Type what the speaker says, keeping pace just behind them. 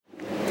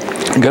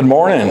Good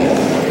morning.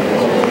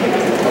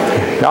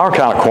 Y'all are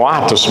kind of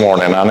quiet this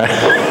morning. I know.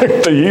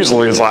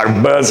 Usually it's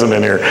like buzzing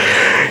in here.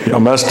 You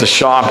must have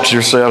shopped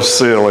yourself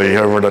silly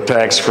over the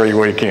tax-free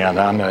weekend.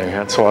 I know,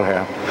 that's what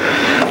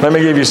happened. Let me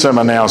give you some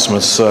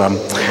announcements.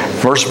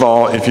 First of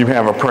all, if you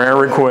have a prayer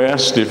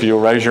request, if you'll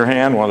raise your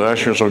hand, one of the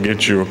ushers will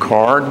get you a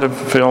card to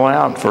fill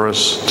out for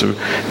us to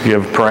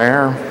give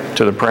prayer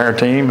to the prayer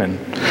team and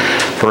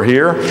for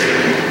here.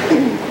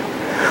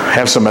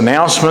 Have some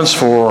announcements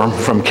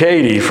from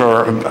Katie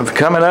for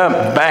coming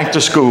up back to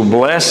school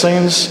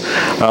blessings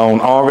on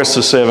August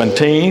the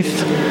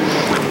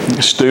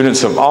 17th.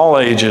 Students of all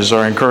ages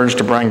are encouraged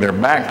to bring their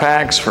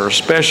backpacks for a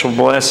special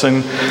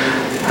blessing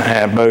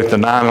at both the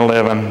 9 and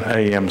 11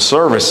 a.m.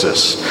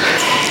 services.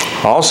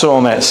 Also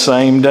on that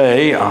same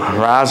day,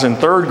 rising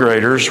third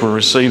graders will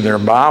receive their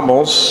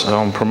Bibles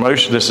on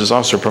promotion. This is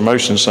also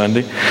Promotion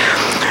Sunday.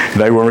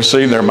 They will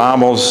receive their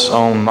Bibles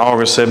on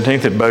August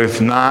 17th at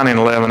both 9 and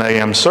 11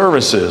 a.m.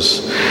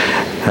 services.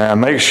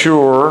 Make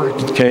sure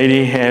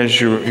Katie has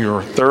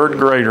your third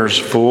grader's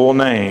full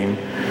name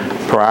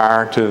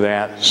prior to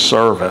that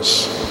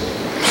service.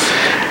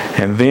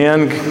 And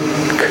then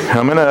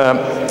coming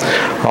up,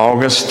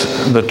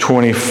 August the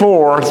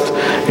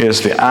 24th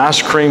is the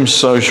ice cream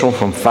social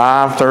from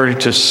 5:30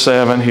 to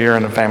 7 here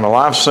in the Family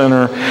Life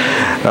Center.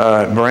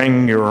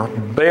 Bring your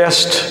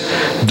best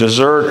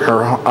dessert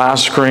or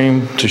ice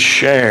cream to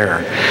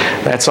share.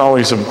 That's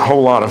always a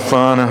whole lot of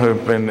fun,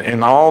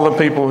 and all the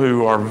people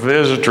who are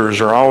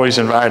visitors are always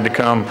invited to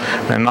come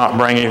and not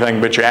bring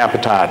anything but your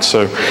appetite.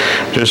 So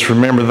just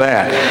remember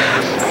that.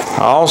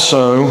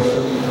 Also,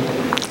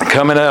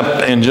 coming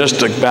up in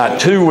just about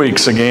 2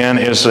 weeks again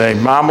is a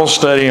Bible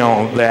study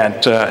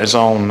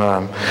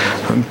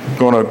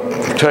going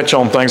to touch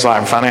on things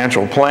like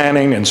financial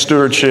planning and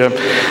stewardship,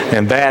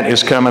 and that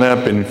is coming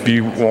up. And if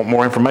you want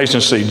more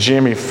information, see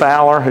Jimmy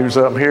Fowler, who's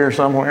up here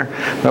somewhere,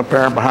 up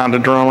there behind the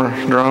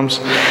drums.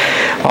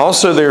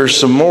 Also, there's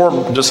some more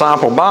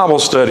Disciple Bible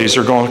studies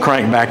are going to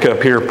crank back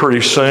up here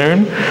pretty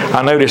soon.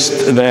 I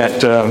noticed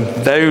that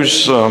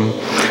those,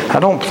 I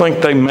don't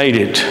think they made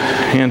it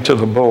into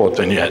the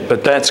bulletin yet,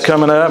 but that's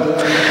coming up.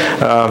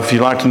 If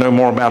you'd like to know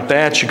more about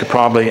that, you could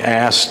probably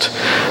ask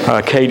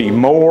Katie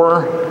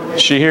Moore.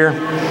 Is she here?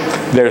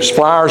 There's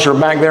flyers are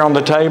back there on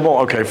the table.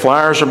 Okay,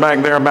 flyers are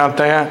back there about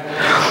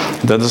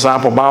that. The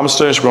Disciple Bible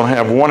studies, we're going to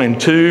have 1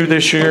 and 2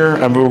 this year.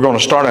 We're going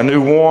to start a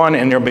new 1,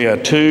 and there'll be a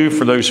 2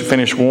 for those who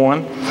finish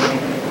 1.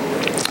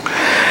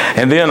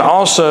 And then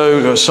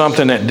also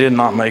something that did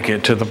not make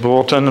it to the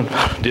bulletin,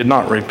 did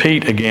not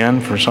repeat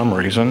again for some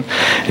reason,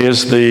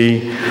 is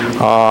the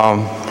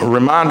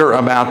reminder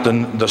about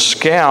the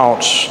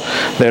scouts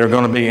that are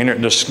going to be,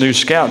 this new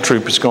scout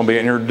troop is going to be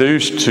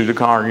introduced to the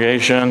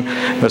congregation.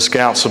 The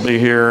scouts will be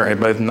here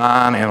at both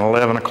 9 and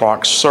 11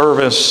 o'clock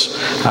service,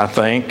 I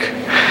think.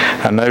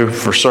 I know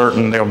for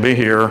certain they'll be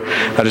here.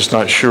 I'm just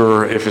not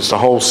sure if it's the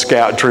whole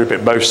scout troop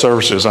at both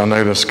services. I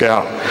know the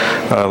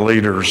scout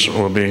leaders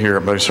will be here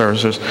at both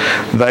services.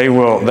 They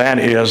will. That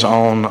is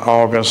on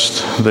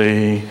August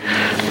the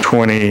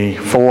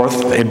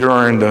 24th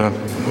during the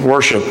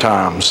worship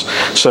times.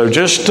 So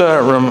just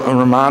a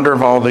reminder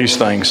of all these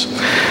things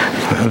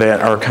that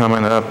are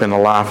coming up in the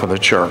life of the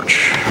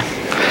church.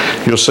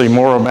 You'll see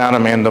more about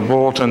them in the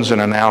bulletins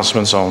and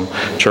announcements on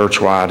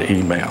church-wide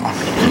email.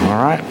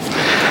 All right?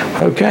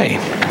 Okay.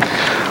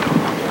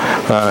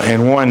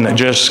 And one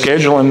just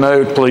scheduling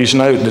note, please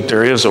note that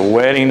there is a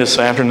wedding this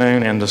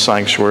afternoon in the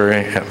sanctuary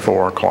at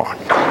 4 o'clock.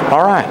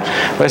 All right,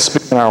 let's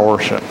begin our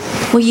worship.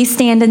 Will you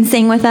stand and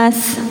sing with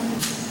us?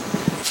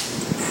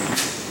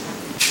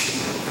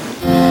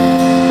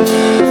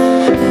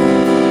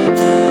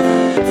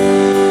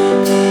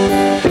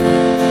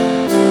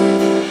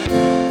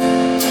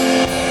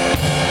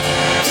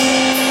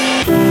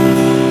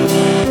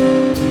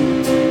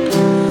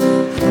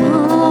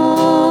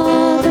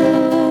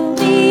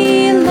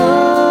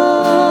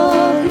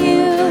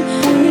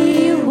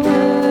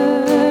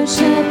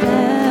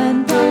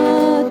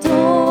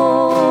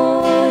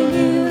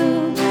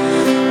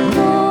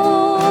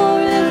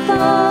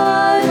 Glorify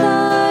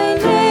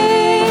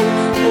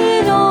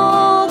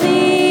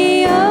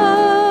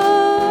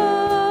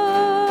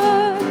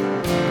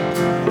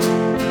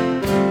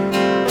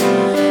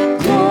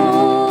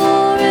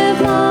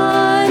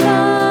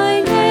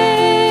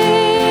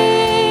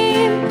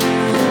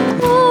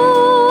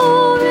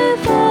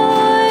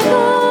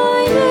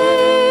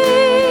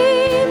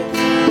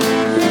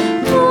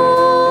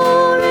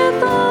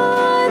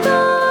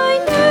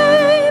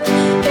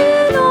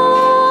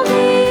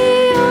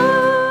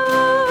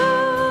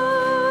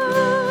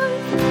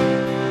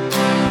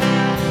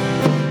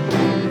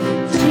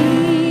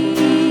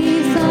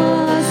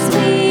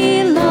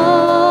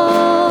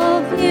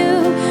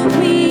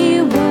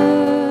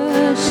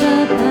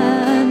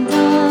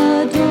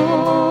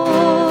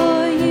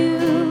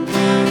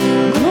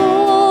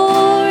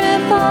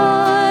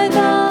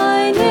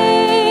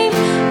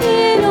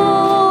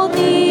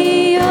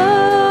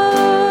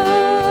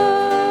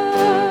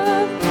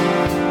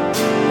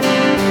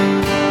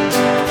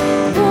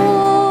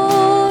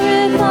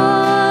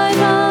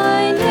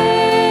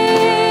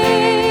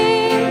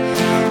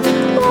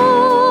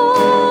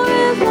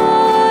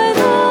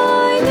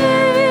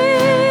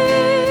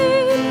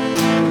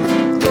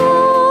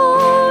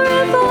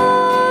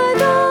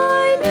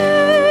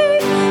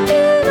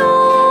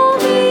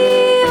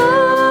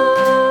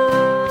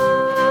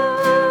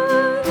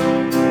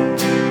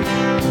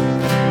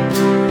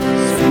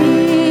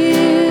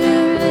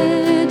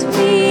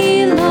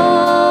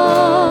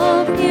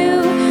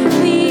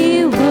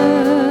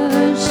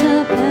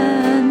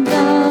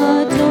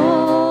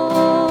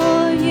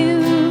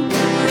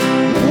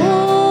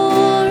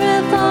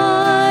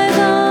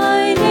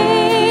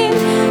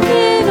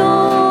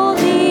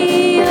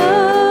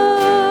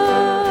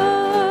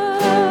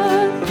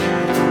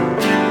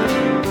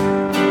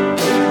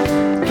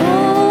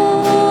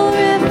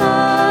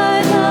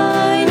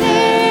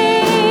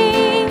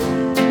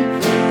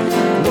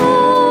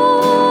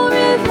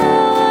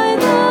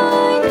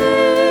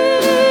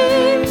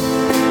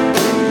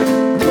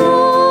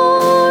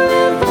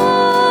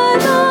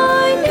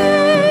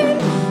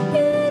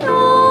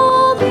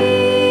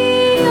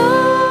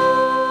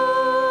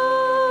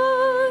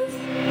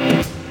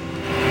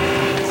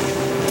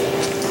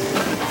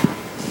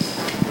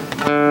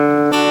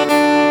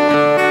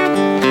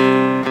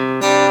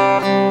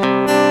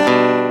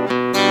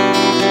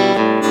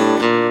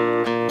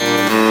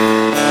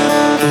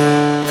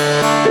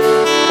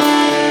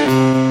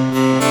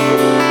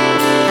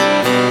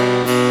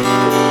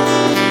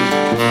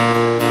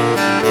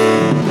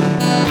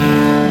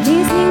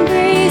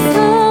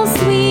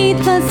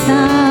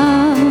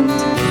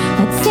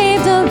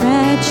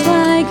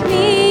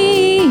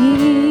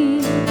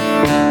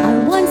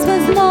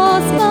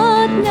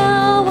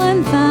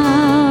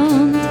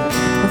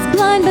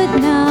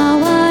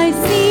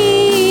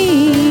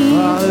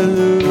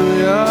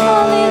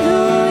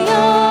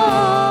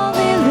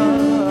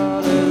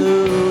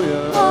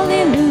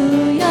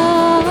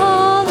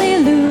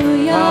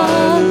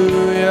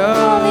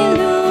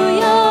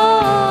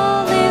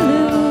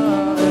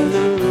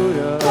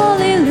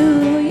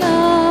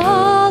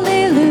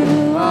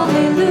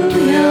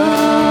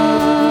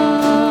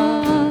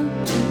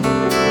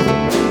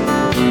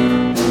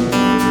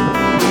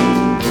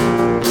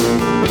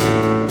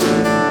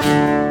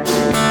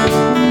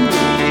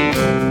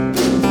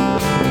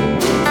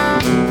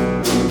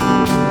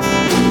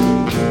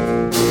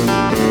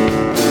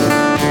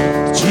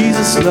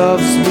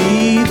loves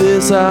me,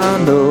 this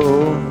I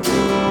know,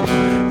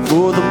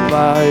 for the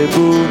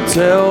Bible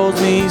tells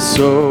me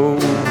so.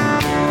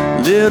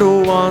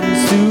 Little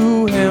ones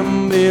to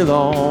him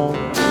belong.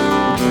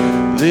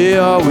 They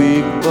are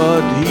weak,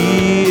 but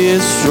he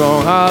is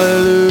strong.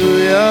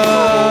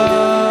 Hallelujah.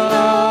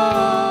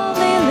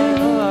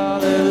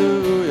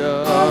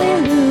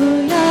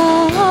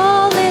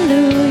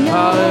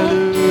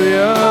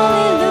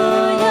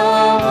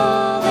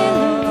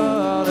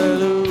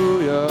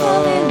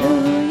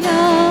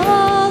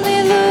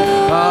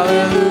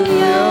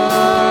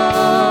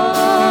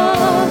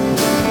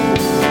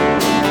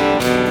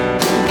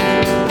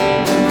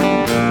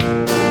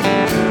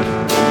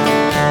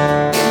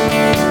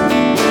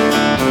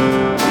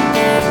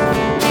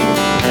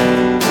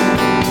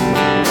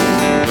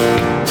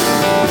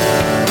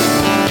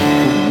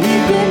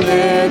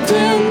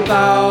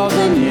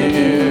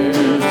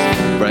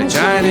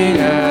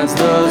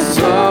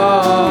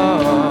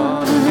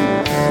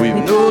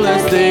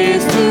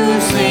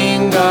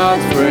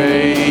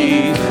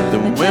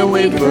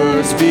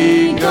 First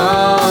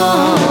begun.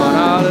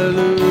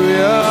 Hallelujah.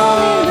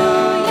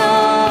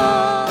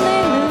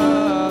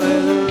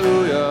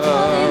 Hallelujah.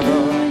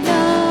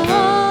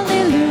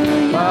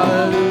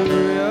 Hallelujah.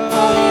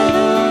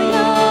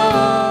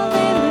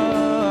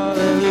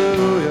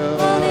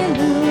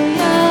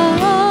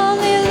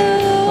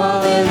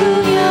 Hallelujah.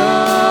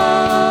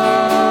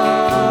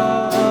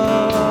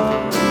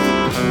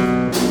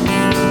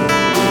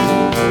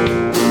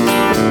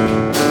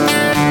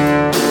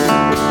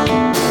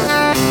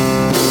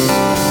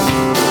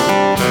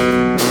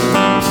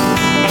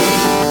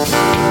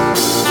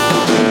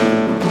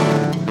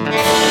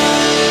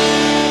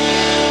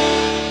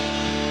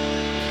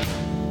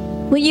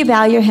 Will you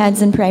bow your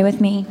heads and pray with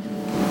me?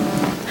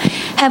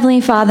 Heavenly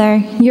Father,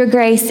 your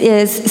grace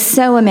is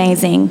so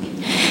amazing,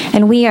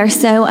 and we are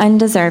so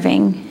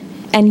undeserving.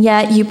 And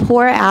yet you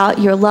pour out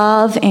your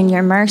love and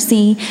your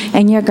mercy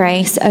and your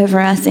grace over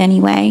us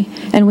anyway,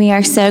 and we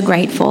are so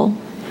grateful.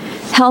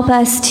 Help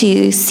us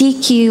to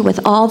seek you with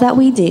all that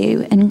we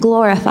do and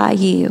glorify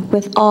you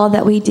with all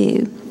that we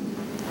do.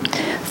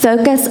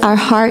 Focus our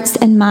hearts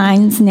and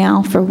minds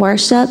now for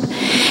worship,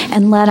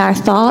 and let our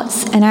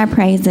thoughts and our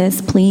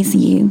praises please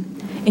you.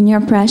 In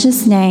your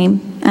precious name,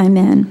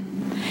 amen.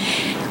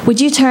 Would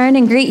you turn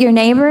and greet your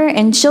neighbor,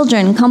 and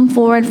children, come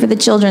forward for the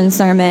children's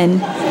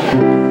sermon.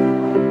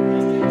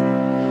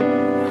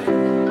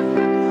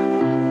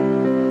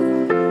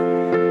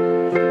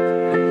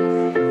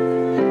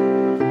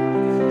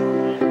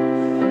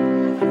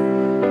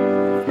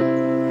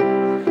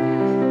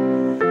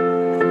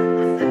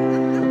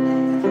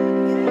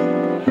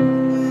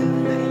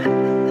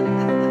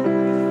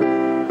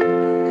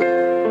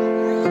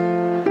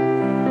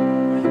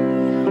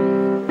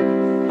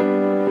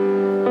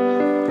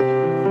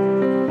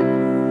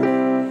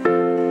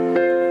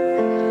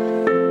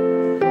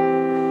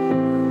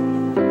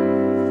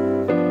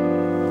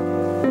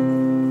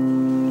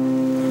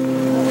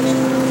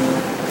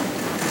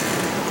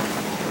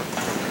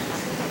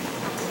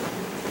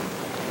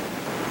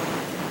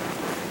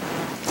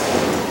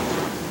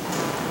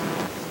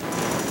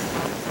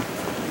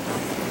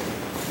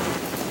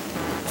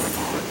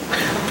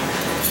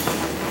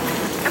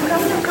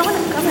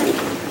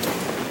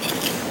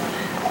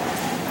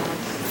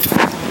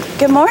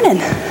 Good morning.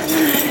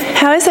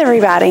 How is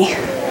everybody?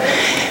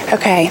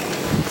 Okay.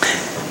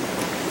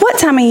 What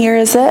time of year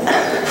is it?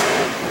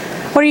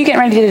 What are you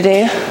getting ready to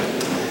do?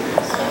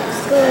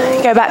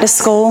 School. Go back to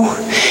school.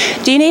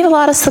 Do you need a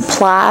lot of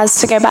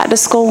supplies to go back to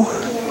school?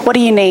 What do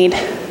you need?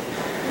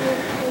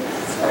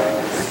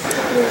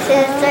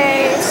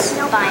 Scissors,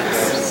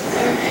 binders.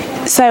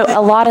 So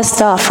a lot of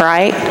stuff,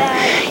 right?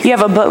 You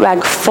have a book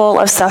bag full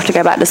of stuff to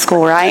go back to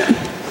school, right?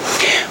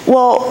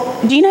 Well,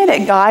 do you know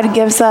that God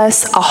gives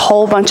us a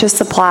whole bunch of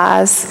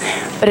supplies,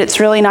 but it's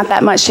really not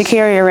that much to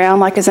carry around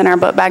like is in our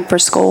book bag for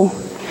school?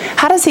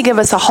 How does he give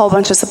us a whole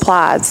bunch of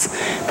supplies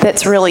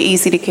that's really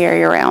easy to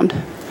carry around?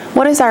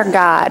 What is our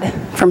guide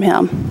from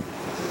him?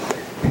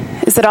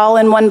 Is it all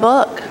in one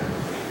book?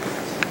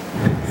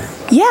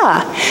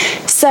 Yeah.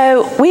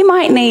 So we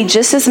might need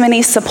just as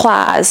many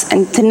supplies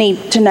and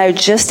to know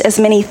just as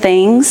many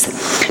things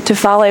to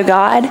follow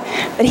God,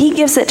 but he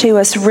gives it to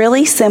us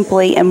really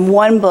simply in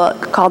one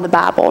book called the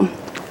Bible.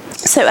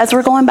 So as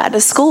we're going back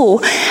to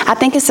school, I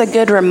think it's a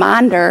good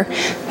reminder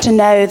to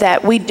know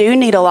that we do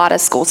need a lot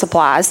of school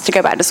supplies to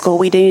go back to school.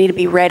 We do need to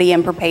be ready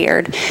and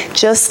prepared,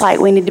 just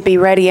like we need to be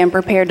ready and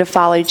prepared to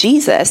follow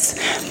Jesus.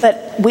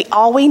 But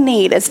all we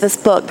need is this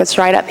book that's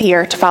right up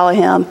here to follow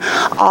him.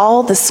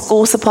 All the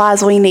school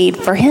supplies we need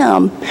for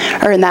him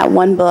are in that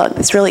one book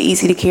that's really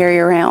easy to carry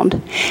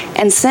around.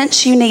 And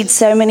since you need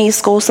so many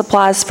school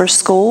supplies for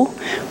school,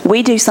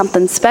 we do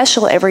something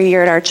special every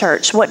year at our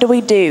church. What do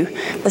we do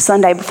the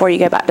Sunday before you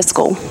go back to school?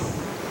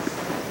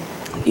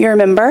 You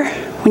remember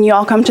when you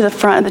all come to the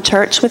front of the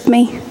church with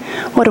me?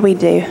 What do we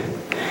do?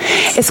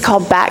 It's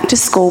called Back to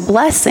School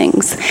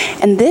Blessings.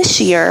 And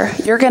this year,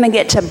 you're going to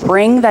get to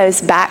bring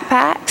those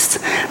backpacks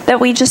that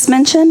we just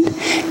mentioned.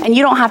 And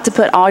you don't have to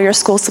put all your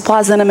school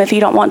supplies in them if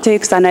you don't want to,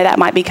 because I know that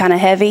might be kind of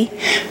heavy.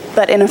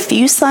 But in a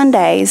few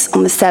Sundays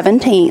on the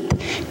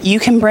 17th,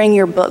 you can bring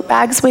your book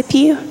bags with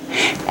you,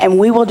 and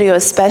we will do a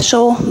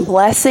special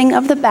blessing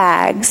of the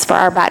bags for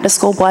our back to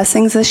school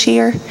blessings this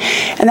year.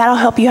 And that'll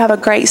help you have a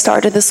great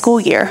start to the school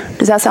year.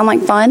 Does that sound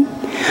like fun?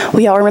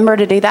 Will y'all remember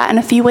to do that in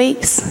a few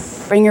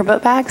weeks? Bring your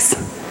book bags?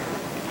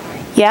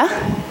 Yeah?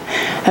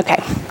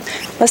 Okay.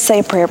 Let's say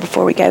a prayer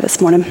before we go this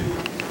morning.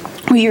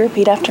 Will you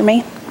repeat after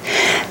me?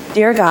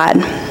 Dear God,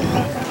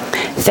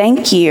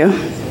 thank you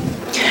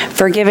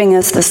for giving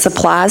us the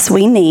supplies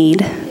we need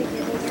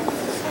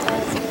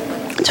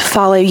to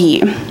follow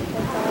you.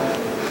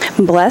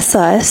 Bless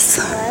us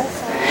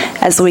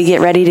as we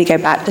get ready to go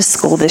back to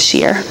school this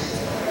year.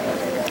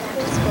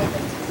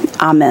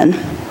 Amen.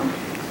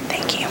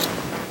 Thank you.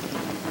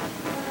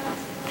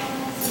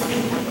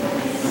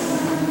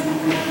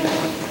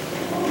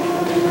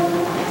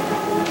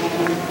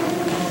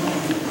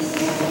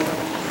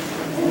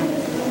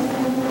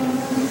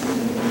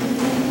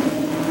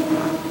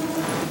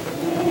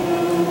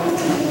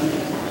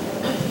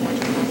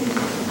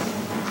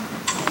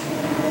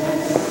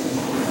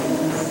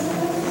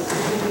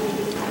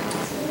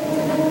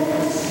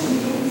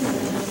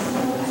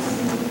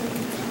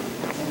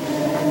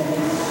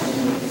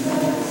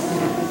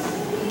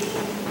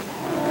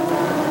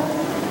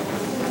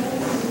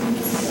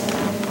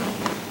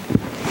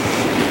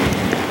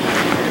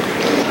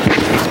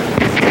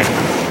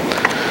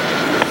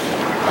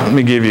 Let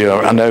me give you,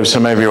 I know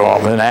some of you all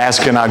have been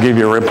asking, I'll give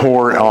you a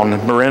report on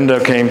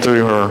Miranda. Came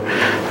through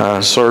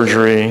her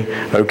surgery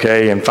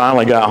okay and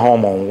finally got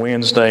home on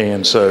Wednesday,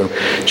 and so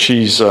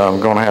she's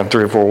going to have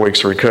 3 or 4 weeks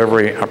of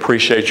recovery. I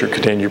appreciate your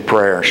continued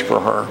prayers for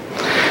her.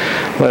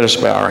 Let us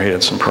bow our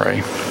heads and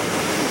pray.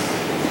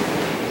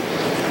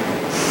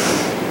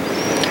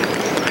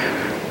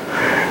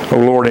 Oh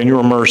Lord, in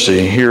your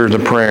mercy, hear the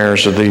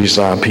prayers of these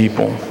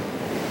people.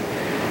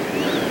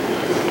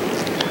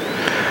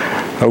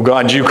 Oh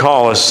God, you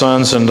call us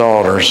sons and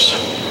daughters,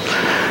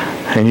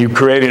 and you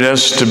created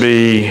us to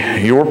be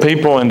your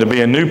people and to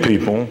be a new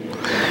people.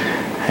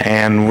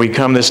 And we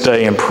come this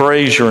day and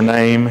praise your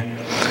name,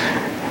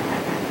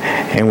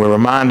 and we're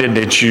reminded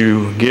that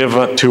you give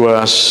to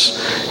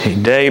us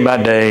day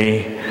by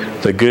day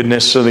the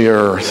goodness of the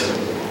earth.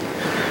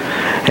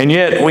 And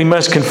yet we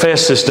must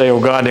confess this day, oh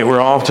God, that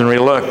we're often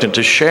reluctant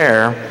to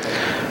share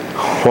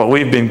what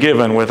we've been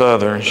given with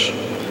others.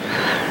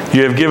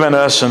 You have given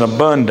us an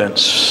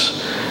abundance,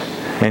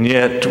 and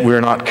yet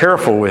we're not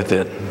careful with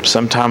it.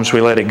 Sometimes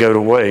we let it go to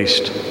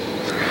waste.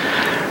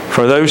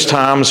 For those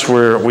times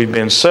where we've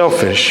been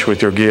selfish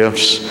with your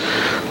gifts,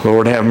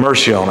 Lord, have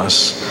mercy on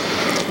us.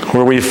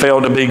 Where we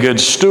failed to be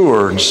good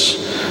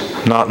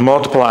stewards, not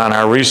multiplying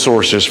our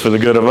resources for the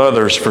good of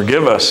others,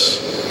 forgive us.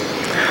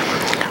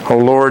 Oh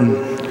Lord,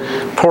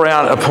 pour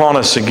out upon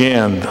us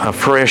again a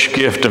fresh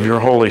gift of your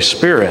Holy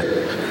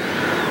Spirit.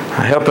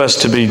 Help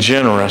us to be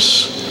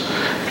generous.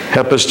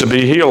 Help us to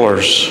be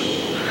healers.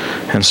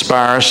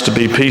 Inspire us to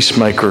be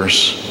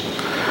peacemakers.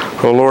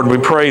 Oh Lord, we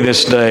pray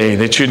this day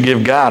that you'd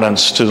give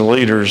guidance to the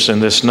leaders in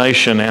this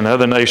nation and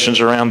other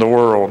nations around the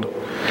world,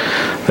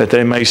 that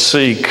they may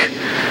seek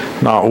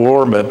not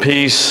war but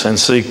peace and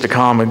seek the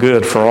common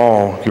good for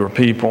all your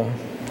people.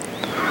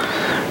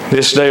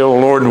 This day, oh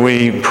Lord,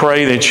 we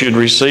pray that you'd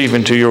receive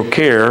into your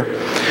care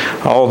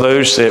all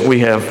those that we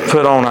have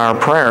put on our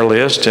prayer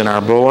list in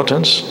our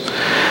bulletins,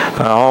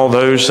 all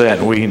those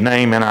that we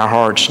name in our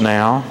hearts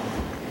now.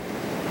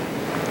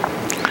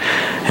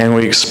 And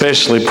we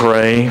especially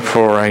pray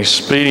for a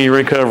speedy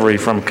recovery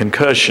from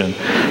concussion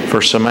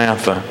for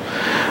Samantha.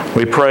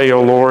 We pray,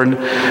 O Lord,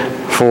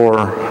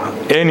 for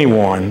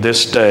anyone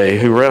this day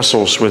who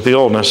wrestles with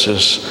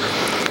illnesses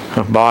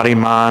of body,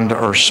 mind,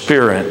 or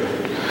spirit.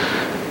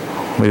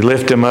 We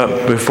lift them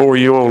up before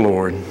you, O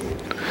Lord.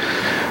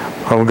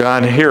 O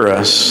God, hear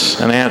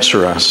us and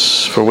answer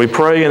us. For we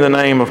pray in the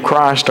name of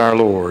Christ our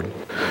Lord,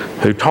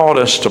 who taught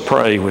us to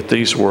pray with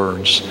these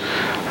words.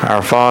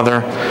 Our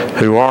Father,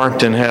 who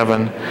art in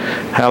heaven,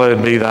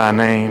 hallowed be thy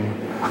name.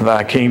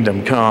 Thy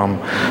kingdom come.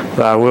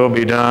 Thy will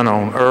be done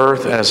on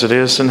earth as it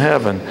is in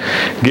heaven.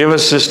 Give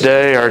us this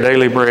day our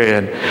daily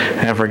bread,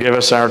 and forgive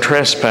us our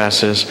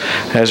trespasses,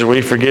 as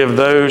we forgive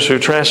those who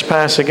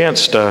trespass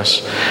against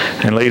us.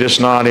 And lead us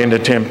not into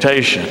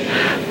temptation,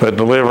 but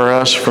deliver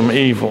us from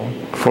evil.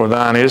 For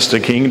thine is the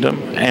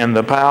kingdom, and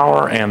the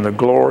power, and the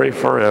glory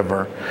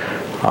forever.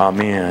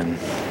 Amen.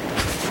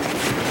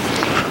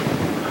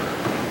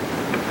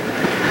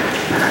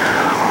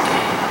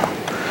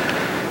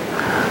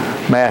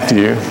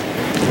 Matthew,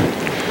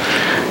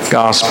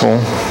 Gospel,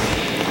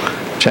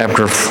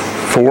 chapter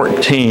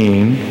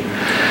 14,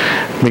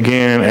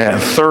 beginning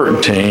at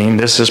 13.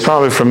 This is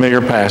probably a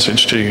familiar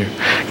passage to you.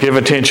 Give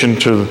attention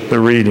to the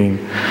reading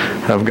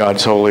of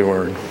God's holy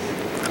word.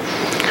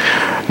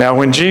 Now,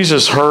 when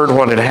Jesus heard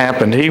what had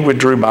happened, he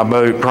withdrew by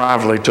boat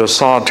privately to a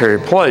solitary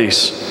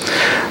place.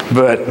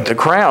 But the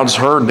crowds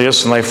heard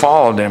this and they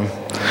followed him.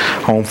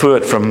 on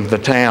foot from the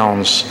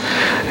towns.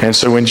 And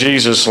so when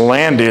Jesus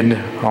landed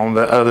on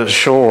the other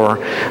shore,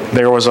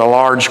 there was a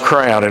large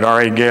crowd had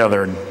already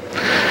gathered.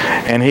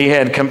 And he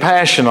had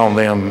compassion on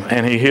them,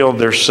 and he healed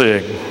their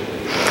sick.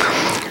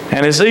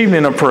 And as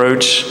evening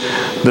approached,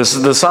 the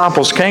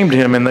disciples came to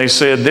him and they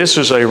said, "This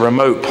is a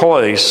remote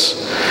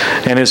place,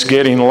 and it's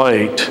getting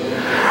late.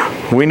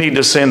 We need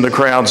to send the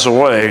crowds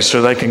away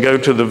so they can go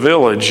to the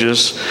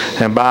villages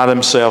and buy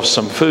themselves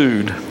some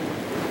food."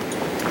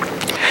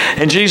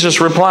 And Jesus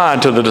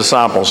replied to the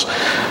disciples,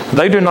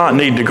 "They do not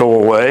need to go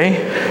away.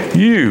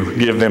 You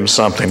give them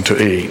something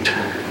to eat."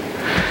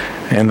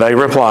 And they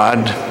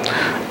replied,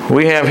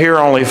 "We have here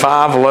only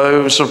 5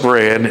 loaves of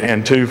bread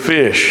and 2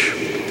 fish."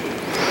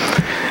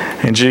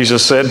 And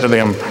Jesus said to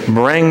them,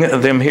 "Bring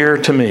them here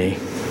to me."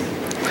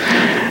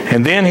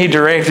 And then he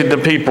directed the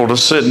people to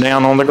sit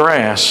down on the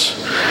grass.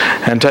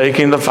 And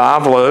taking the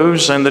 5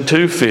 loaves and the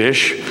 2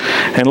 fish,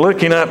 and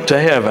looking up to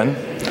heaven,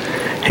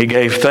 he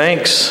gave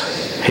thanks.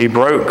 He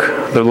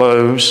broke the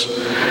loaves,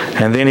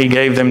 and then he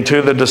gave them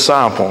to the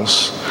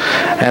disciples.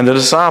 And the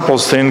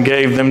disciples then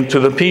gave them to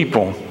the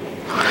people.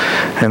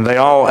 And they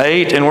all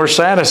ate and were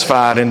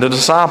satisfied. And the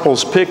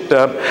disciples picked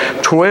up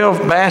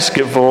 12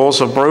 basketfuls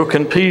of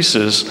broken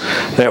pieces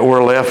that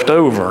were left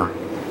over.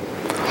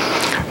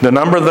 The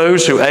number of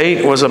those who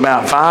ate was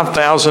about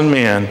 5,000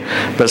 men,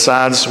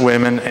 besides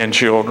women and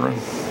children.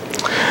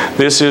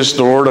 This is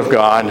the word of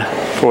God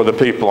for the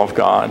people of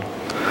God.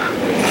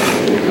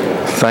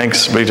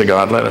 Thanks be to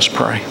God. Let us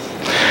pray.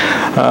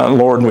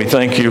 Lord, we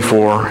thank you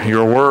for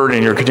your word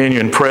and your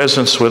continuing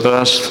presence with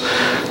us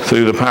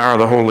through the power of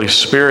the Holy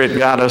Spirit.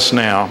 Guide us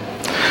now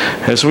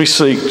as we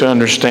seek to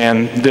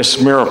understand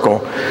this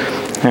miracle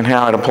and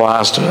how it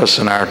applies to us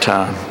in our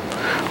time.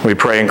 We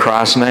pray in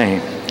Christ's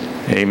name.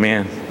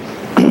 Amen.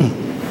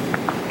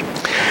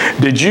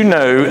 Did you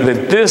know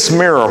that this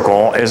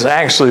miracle is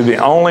actually the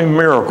only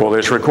miracle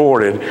that's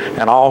recorded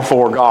in all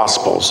 4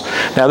 Gospels?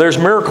 Now, there's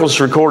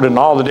miracles recorded in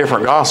all the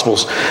different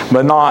Gospels,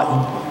 but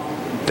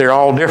they're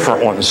all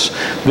different ones.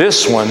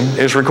 This one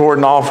is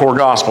recorded in all 4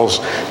 Gospels.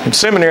 In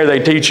seminary, they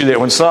teach you that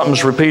when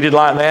something's repeated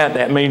like that,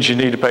 that means you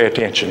need to pay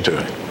attention to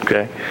it,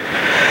 okay?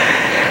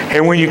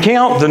 And when you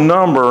count the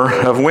number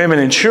of women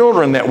and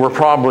children that were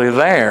probably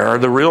there,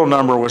 the real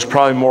number was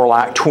probably more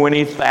like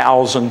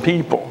 20,000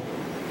 people,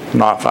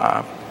 not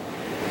 5.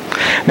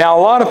 Now,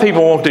 a lot of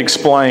people want to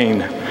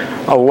explain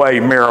away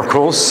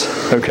miracles,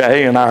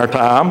 okay, in our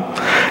time.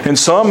 And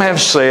some have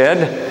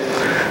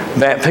said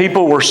that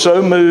people were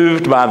so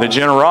moved by the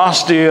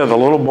generosity of the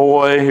little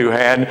boy who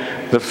had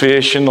the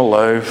fish and the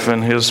loaf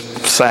and his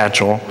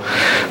satchel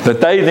that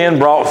they then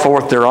brought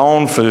forth their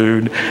own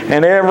food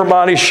and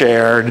everybody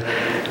shared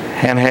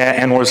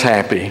and was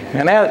happy.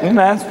 And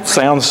that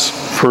sounds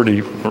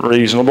pretty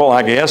reasonable,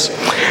 I guess.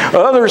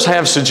 Others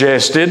have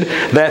suggested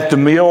that the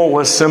meal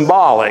was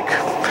symbolic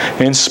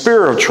and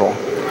spiritual,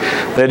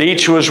 that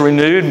each was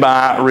renewed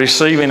by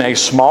receiving a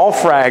small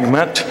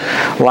fragment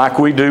like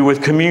we do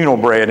with communal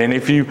bread. And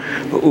if you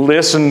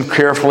listen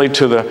carefully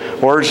to the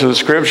words of the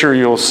Scripture,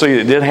 you'll see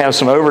it did have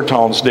some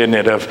overtones, didn't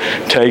it, of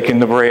taking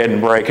the bread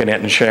and breaking it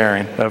and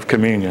sharing of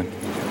communion.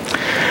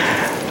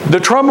 The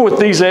trouble with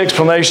these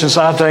explanations,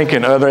 I think,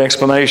 and other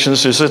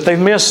explanations, is that they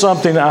miss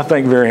something I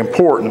think very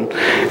important,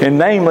 and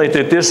namely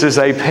that this is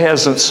a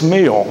peasant's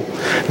meal.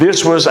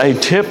 This was a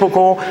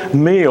typical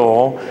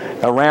meal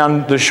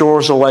around the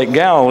shores of Lake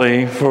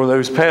Galilee for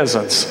those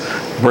peasants,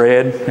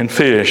 bread and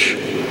fish.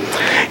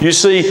 You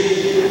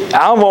see,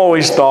 I've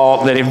always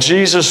thought that if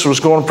Jesus was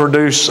going to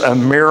produce a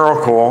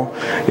miracle,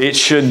 it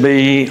should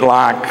be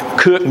like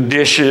cooked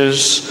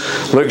dishes,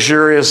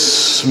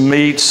 luxurious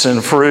meats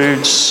and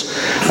fruits,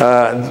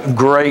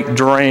 great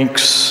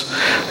drinks,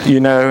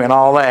 and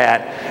all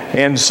that.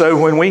 And so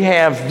when we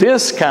have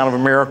this kind of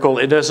a miracle,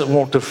 it doesn't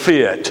want to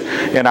fit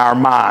in our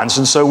minds.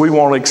 And so we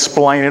want to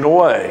explain it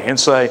away and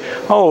say,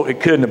 oh,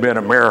 it couldn't have been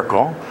a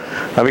miracle.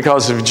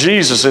 Because if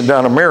Jesus had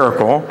done a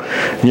miracle,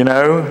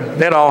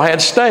 that all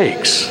had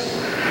stakes.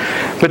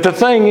 But the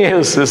thing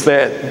is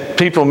that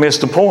people miss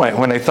the point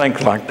when they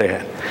think like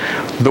that.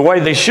 The way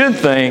they should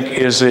think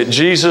is that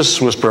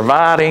Jesus was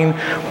providing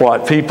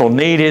what people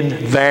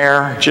needed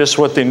there, just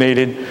what they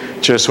needed,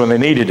 just when they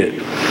needed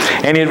it.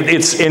 And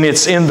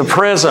it's in the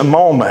present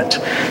moment.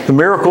 The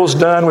miracle's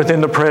done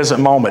within the present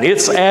moment.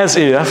 It's as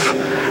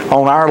if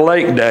on our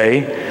lake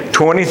day,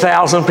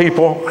 20,000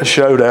 people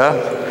showed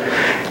up,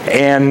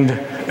 and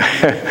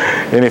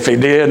if they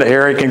did,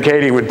 Eric and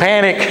Katie would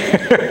panic.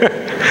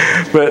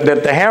 But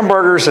that the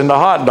hamburgers and the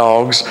hot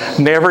dogs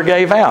never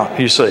gave out,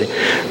 you see.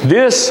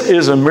 This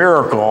is a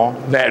miracle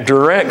that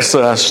directs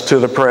us to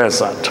the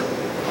present.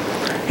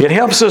 It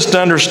helps us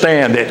to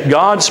understand that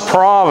God's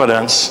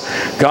providence,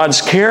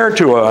 God's care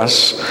to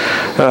us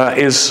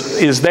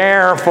is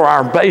there for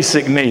our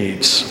basic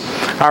needs,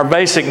 our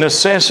basic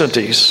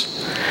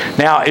necessities.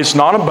 Now, it's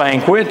not a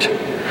banquet,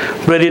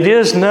 but it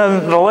is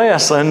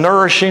nonetheless a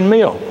nourishing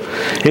meal.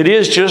 It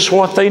is just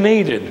what they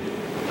needed.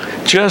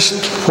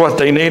 Just what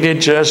they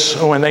needed,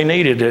 just when they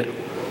needed it.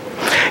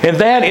 And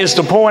that is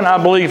the point,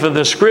 I believe, of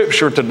the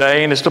scripture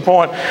today, and it's the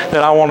point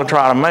that I want to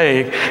try to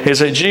make, is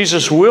that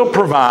Jesus will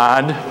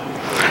provide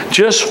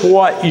just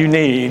what you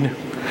need,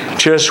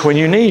 just when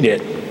you need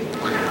it.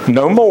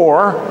 No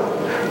more,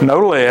 no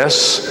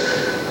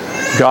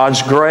less.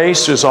 God's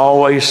grace is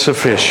always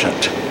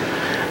sufficient.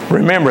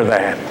 Remember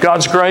that.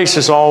 God's grace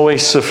is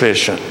always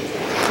sufficient.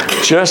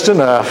 Just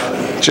enough,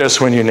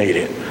 just when you need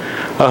it.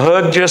 A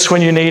hug just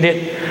when you need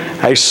it.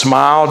 A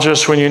smile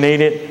just when you need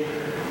it.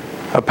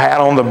 A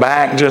pat on the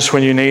back just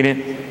when you need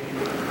it.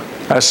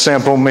 A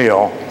simple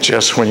meal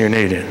just when you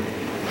need it.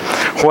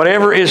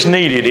 Whatever is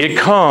needed, it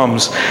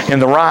comes in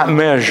the right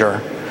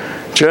measure,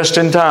 just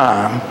in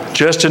time,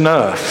 just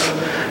enough.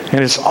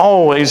 And it's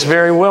always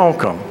very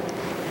welcome.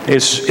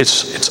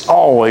 It's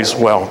always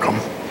welcome.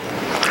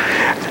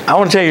 I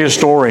want to tell you a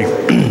story.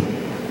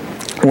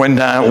 One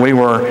time we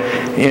were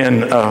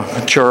in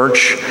a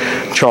church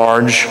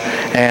charge,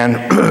 and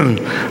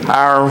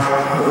our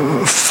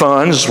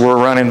funds were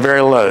running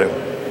very low.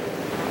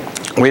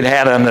 We'd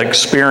had an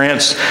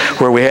experience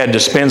where we had to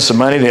spend some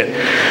money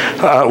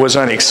that was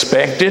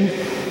unexpected,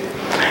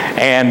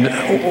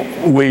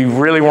 and we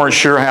really weren't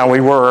sure how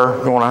we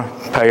were going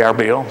to pay our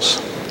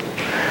bills.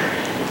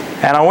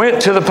 And I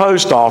went to the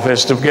post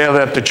office to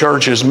gather up the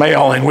church's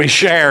mail, and we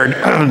shared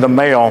the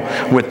mail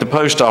with the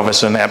post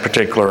office in that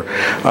particular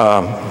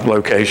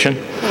location.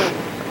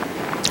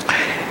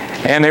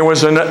 And there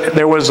was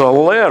a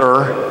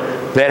letter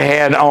that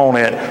had on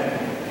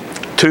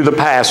it, to the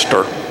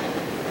pastor.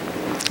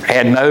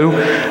 Had no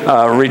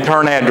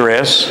return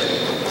address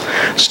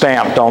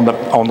stamped on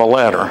the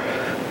letter.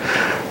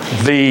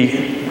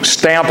 The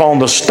stamp on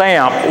the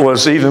stamp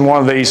was even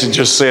one of these that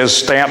just says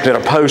stamped at a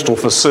postal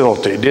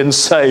facility. It didn't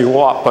say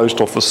what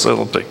postal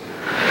facility.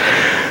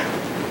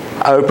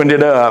 I opened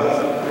it up,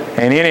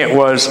 and in it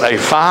was a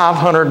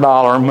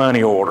 $500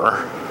 money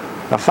order.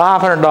 A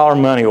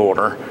 $500 money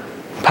order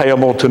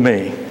payable to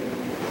me.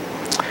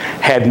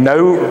 Had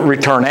no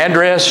return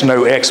address,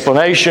 no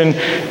explanation,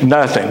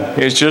 nothing.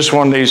 It's just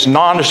one of these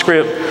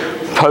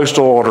nondescript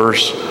postal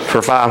orders for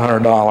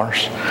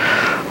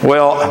 $500.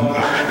 Well,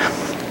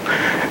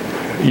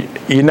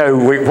 you know,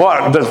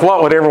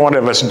 what would every one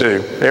of us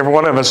do? Every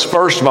one of us,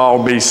 first of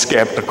all, be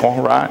skeptical,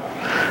 right?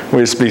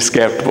 We'd just be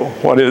skeptical.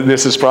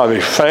 This is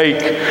probably fake.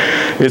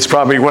 It's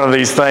probably one of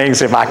these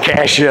things, if I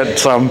cash it,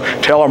 some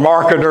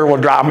telemarketer will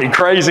drive me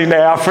crazy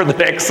now for the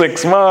next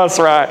 6 months,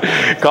 right?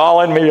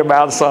 Calling me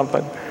about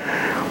something.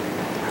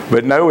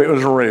 But no, it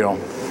was real,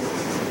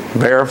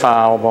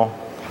 verifiable,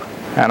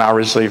 and I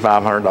received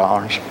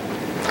 $500.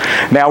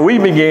 Now, we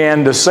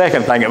began the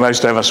second thing that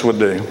most of us would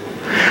do.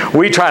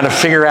 We tried to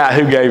figure out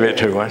who gave it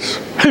to us,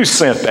 who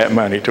sent that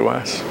money to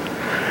us.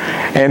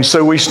 And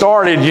so we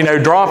started,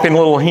 dropping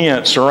little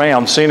hints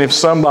around, seeing if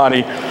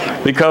somebody,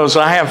 because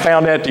I have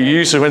found out that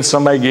usually when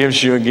somebody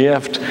gives you a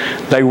gift,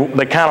 they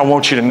kind of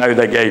want you to know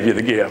they gave you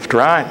the gift,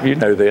 right? You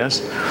know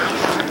this.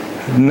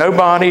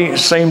 Nobody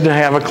seemed to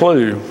have a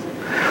clue.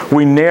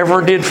 We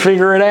never did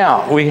figure it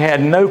out. We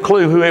had no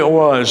clue who it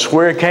was,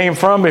 where it came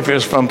from, if it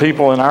was from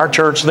people in our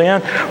church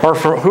then, or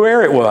from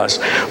whoever it was.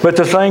 But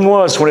the thing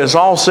was, when it's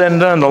all said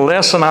and done, the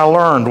lesson I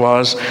learned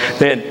was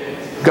that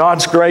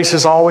God's grace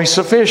is always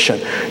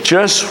sufficient.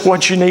 Just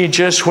what you need,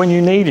 just when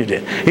you needed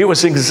it. It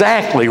was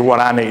exactly what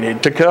I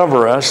needed to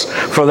cover us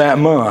for that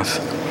month.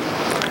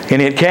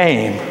 And it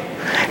came.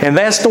 And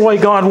that's the way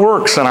God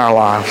works in our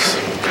lives.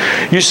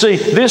 You see,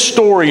 this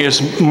story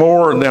is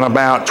more than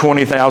about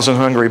 20,000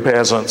 hungry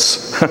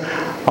peasants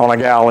on a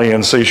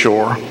Galilean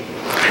seashore.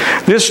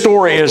 This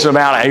story is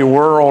about a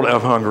world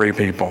of hungry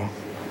people.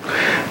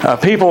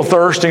 People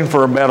thirsting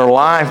for a better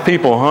life,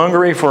 people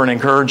hungry for an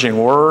encouraging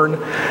word,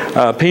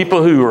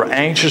 people who are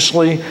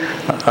anxiously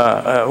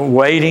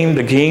waiting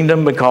the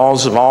kingdom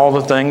because of all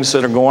the things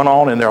that are going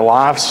on in their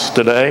lives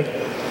today.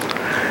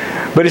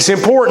 But it's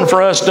important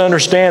for us to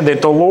understand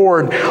that the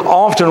Lord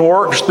often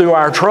works through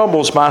our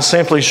troubles by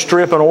simply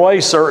stripping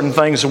away certain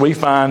things that we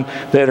find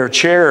that are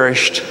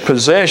cherished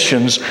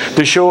possessions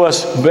to show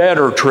us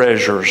better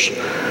treasures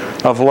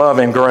of love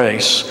and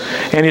grace.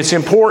 And it's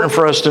important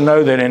for us to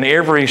know that in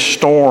every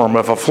storm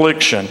of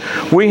affliction,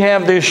 we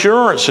have the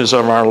assurances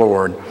of our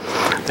Lord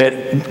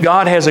that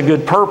God has a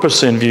good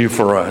purpose in view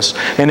for us,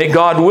 and that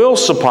God will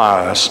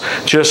supply us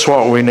just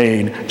what we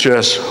need,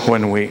 just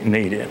when we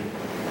need it.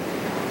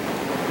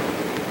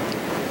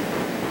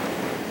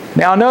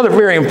 Now, another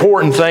very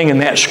important thing in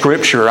that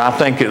scripture, I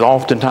think is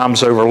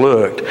oftentimes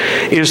overlooked,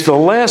 is the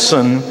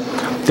lesson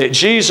that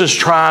Jesus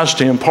tries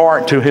to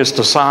impart to His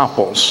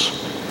disciples.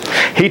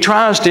 He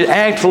tries to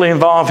actively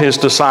involve His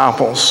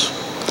disciples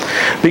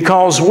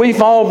because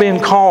we've all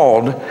been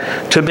called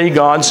to be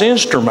God's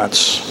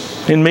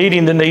instruments in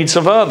meeting the needs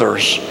of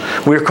others.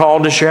 We're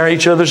called to share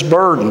each other's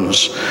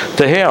burdens,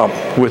 to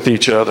help with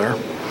each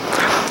other.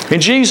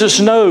 And Jesus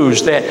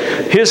knows that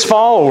His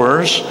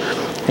followers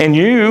and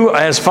you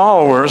as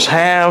followers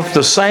have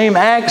the same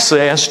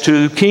access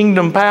to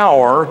kingdom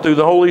power through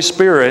the Holy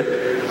Spirit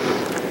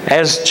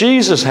as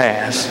Jesus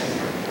has.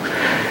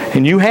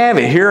 And you have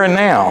it here and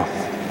now.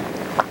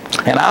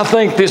 And I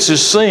think this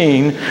is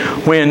seen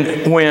when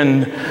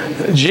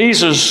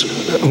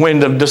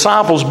the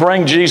disciples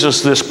bring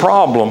Jesus this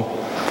problem.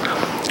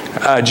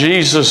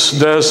 Jesus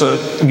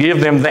doesn't give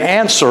them the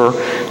answer.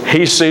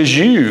 He says,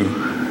 you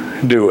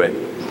do it.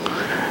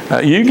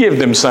 You give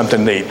them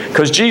something to eat.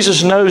 Because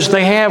Jesus knows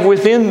they have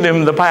within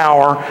them the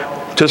power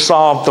to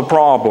solve the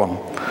problem.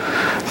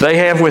 They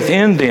have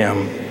within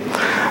them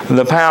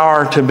the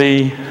power to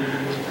be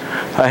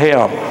a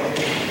help.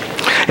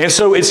 And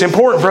so it's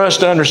important for us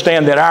to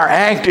understand that our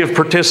active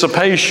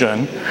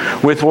participation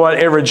with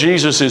whatever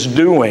Jesus is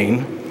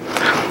doing,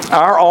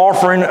 our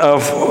offering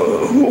of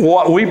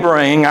what we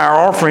bring, our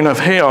offering of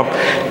help,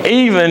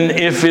 even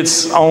if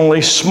it's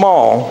only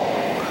small,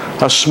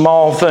 a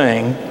small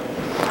thing,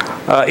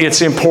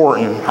 it's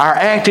important. Our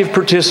active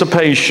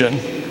participation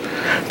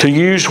to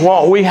use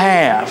what we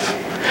have,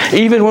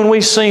 even when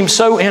we seem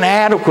so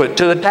inadequate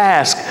to the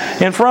task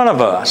in front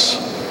of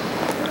us.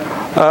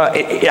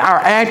 Our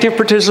active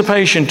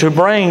participation to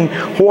bring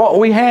what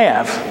we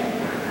have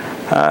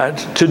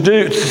to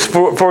do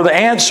for the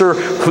answer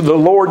for the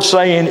Lord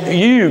saying,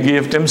 you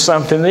give them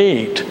something to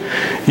eat.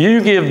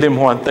 You give them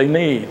what they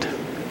need.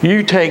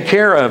 You take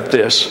care of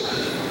this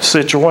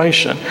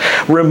situation.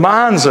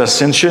 Reminds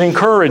us and should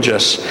encourage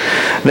us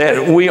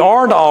that we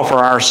are to offer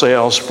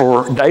ourselves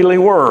for daily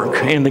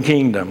work in the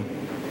kingdom.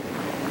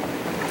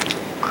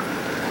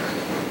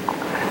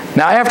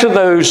 Now, after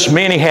those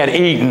many had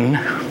eaten,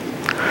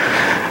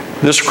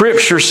 the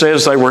scripture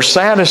says they were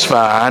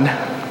satisfied,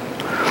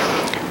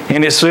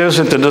 and it says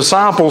that the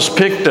disciples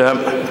picked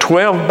up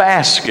 12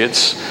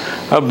 baskets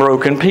of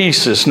broken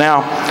pieces.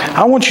 Now,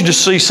 I want you to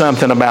see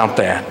something about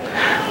that.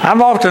 I've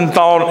often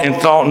thought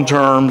in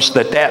terms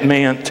that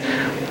meant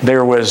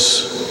there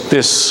was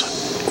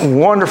this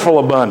wonderful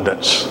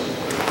abundance.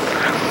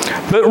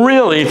 But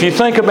really, if you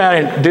think about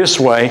it this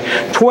way,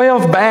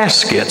 12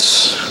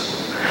 baskets,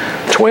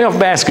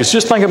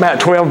 just think about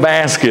 12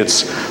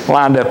 baskets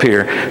lined up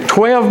here.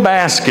 12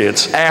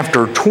 baskets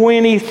after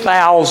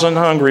 20,000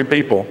 hungry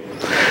people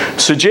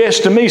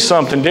suggests to me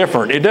something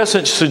different. It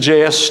doesn't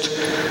suggest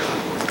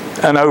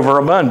an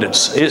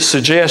overabundance. It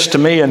suggests to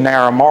me a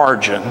narrow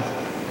margin.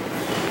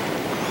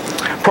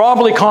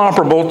 Probably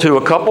comparable to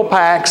a couple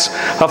packs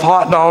of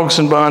hot dogs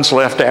and buns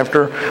left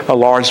after a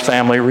large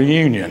family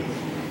reunion.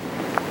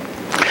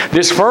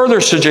 This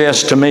further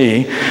suggests to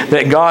me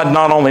that God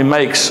not only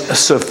makes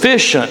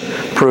sufficient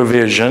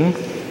provision,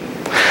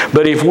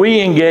 but if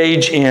we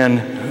engage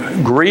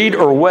in greed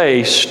or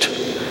waste,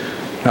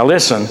 now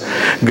listen,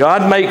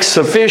 God makes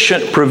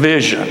sufficient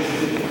provision,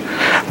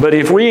 but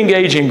if we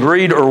engage in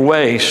greed or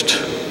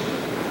waste,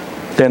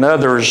 then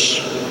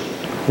others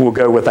will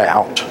go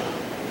without.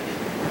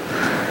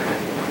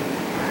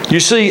 You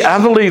see,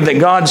 I believe that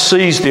God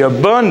sees the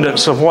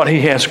abundance of what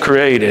He has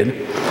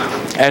created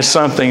as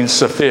something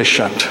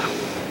sufficient.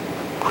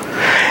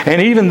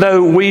 And even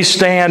though we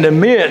stand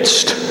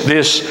amidst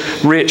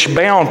this rich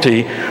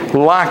bounty,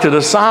 like the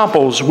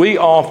disciples, we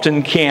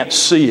often can't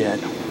see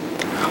it.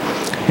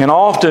 And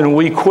often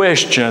we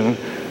question,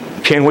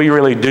 can we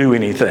really do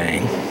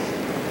anything?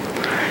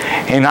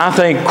 And I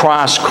think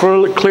Christ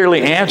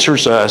clearly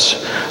answers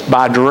us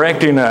by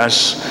directing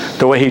us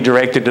the way He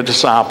directed the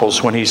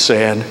disciples when He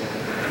said,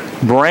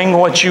 bring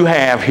what you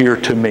have here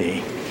to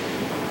me.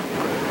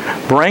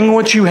 Bring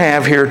what you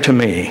have here to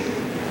me.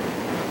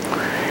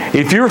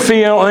 If you're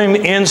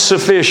feeling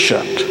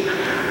insufficient,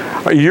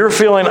 or you're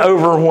feeling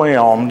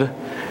overwhelmed,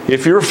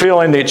 if you're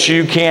feeling that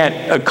you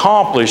can't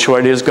accomplish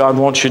what it is God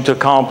wants you to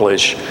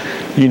accomplish,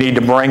 you need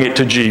to bring it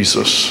to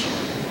Jesus.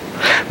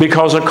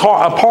 Because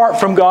apart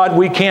from God,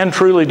 we can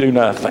truly do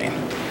nothing.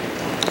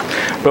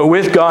 But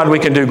with God, we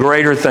can do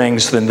greater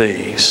things than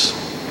these.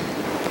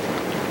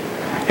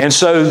 And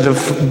so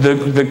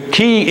the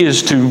key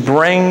is to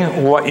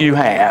bring what you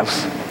have,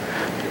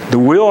 the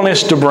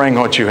willingness to bring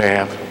what you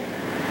have,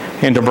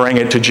 and to bring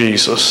it to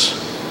Jesus.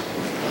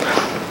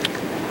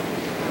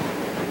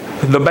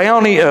 The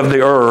bounty of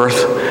the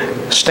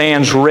earth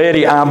stands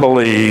ready, I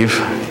believe,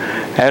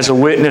 as a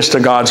witness to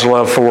God's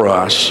love for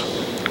us.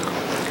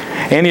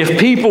 And if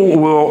people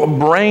will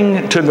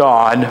bring to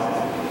God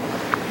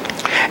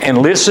and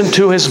listen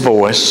to His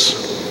voice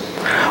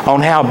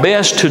on how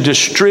best to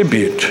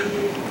distribute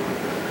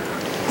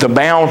the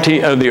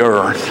bounty of the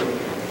earth,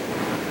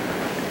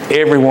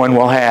 everyone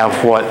will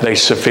have what they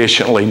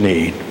sufficiently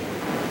need.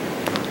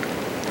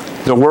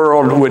 The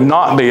world would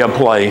not be a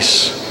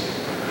place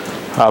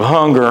of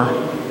hunger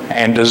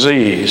and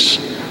disease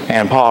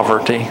and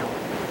poverty.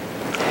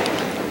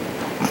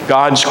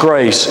 God's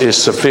grace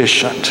is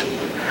sufficient.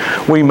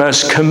 We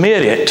must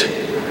commit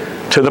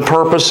it to the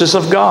purposes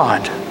of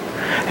God.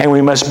 And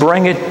we must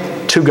bring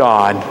it to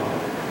God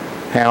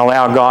and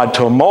allow God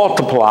to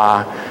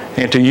multiply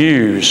and to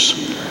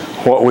use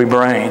what we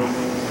bring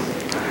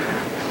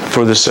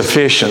for the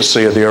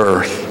sufficiency of the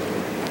earth.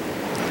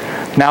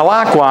 Now,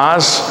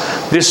 likewise,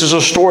 this is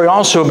a story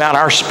also about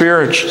our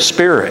spirits.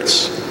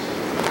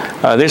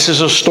 This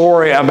is a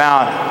story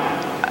about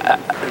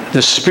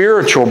the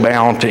spiritual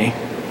bounty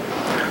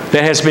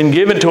that has been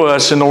given to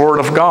us in the Word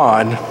of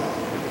God.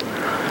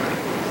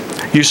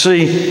 You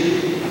see,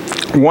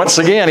 once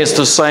again, it's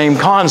the same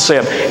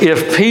concept.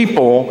 If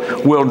people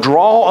will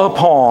draw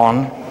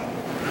upon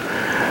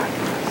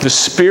the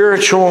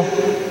spiritual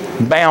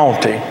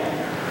bounty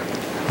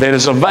that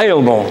is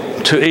available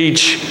to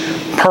each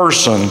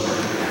person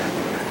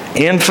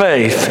in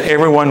faith,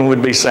 everyone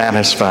would be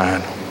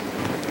satisfied.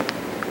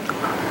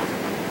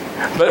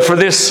 But for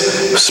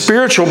this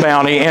spiritual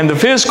bounty and the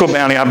physical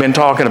bounty I've been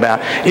talking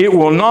about, it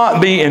will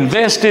not be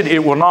invested,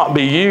 it will not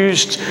be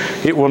used,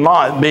 it will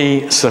not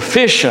be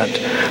sufficient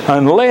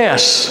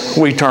unless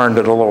we turn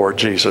to the Lord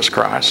Jesus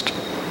Christ.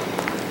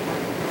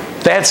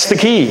 That's the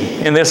key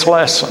in this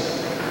lesson.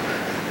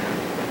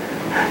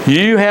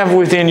 You have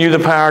within you the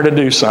power to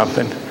do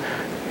something.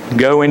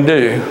 Go and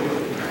do.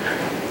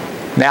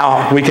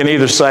 Now, we can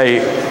either say,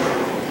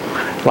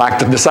 like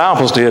the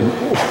disciples did,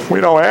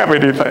 we don't have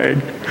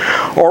anything.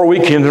 Or we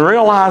can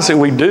realize that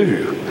we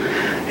do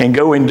and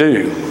go and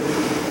do.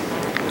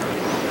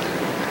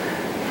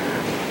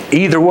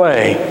 Either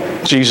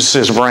way, Jesus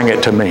says, bring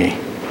it to me.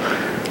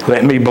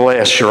 Let me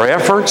bless your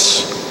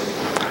efforts.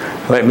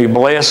 Let me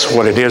bless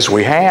what it is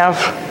we have.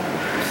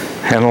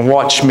 And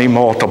watch me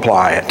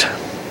multiply it.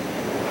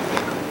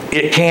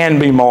 It can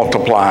be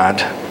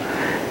multiplied.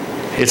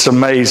 It's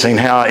amazing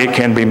how it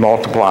can be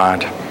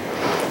multiplied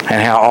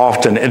and how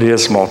often it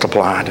is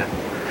multiplied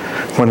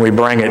when we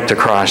bring it to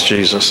Christ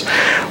Jesus.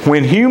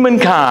 When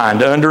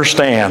humankind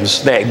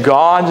understands that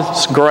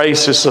God's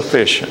grace is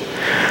sufficient,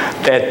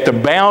 that the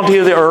bounty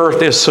of the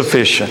earth is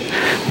sufficient,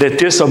 that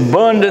this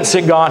abundance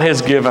that God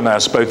has given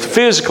us, both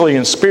physically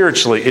and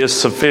spiritually, is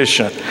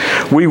sufficient,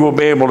 we will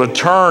be able to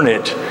turn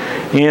it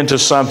into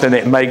something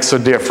that makes a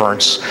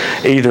difference,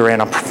 either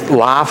in a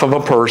life of a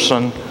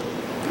person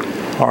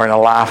or in a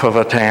life of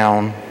a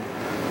town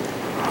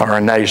or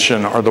a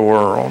nation or the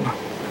world.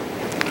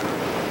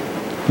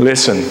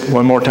 Listen,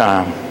 one more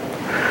time.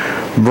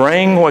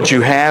 Bring what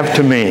you have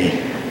to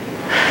me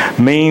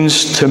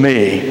means to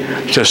me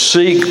to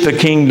seek the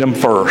kingdom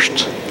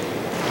first,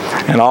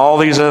 and all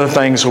these other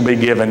things will be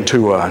given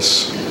to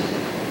us.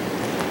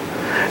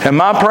 And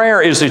my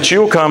prayer is that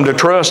you'll come to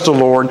trust the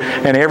Lord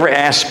in every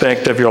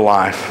aspect of your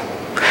life,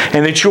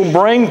 and that you'll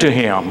bring to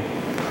Him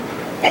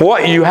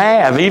what you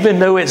have, even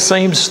though it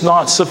seems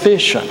not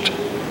sufficient.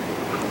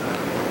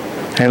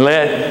 And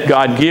let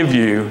God give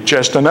you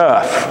just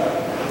enough.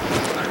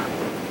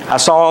 I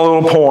saw a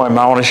little poem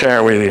I want to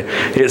share with you.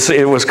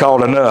 It was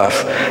called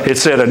Enough. It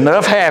said,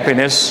 enough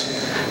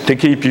happiness to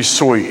keep you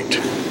sweet.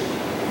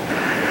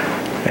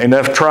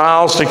 Enough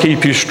trials to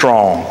keep you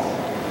strong.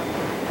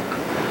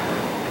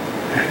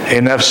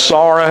 Enough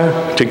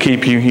sorrow to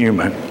keep you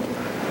human.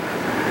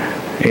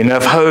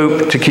 Enough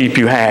hope to keep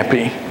you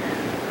happy.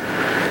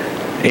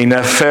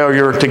 Enough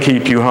failure to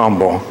keep you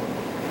humble.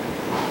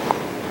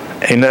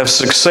 Enough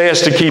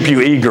success to keep you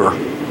eager.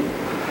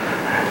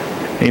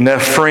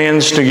 Enough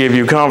friends to give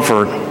you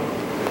comfort.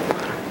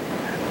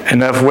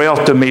 Enough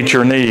wealth to meet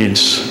your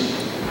needs.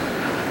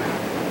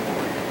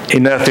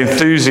 Enough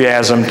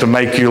enthusiasm to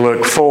make you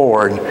look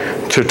forward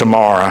to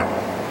tomorrow.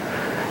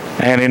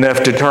 And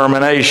enough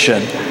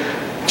determination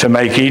to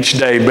make each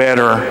day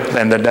better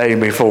than the day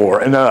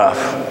before. Enough.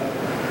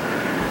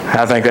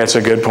 I think that's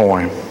a good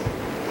point.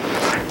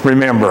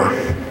 Remember,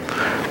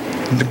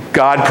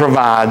 God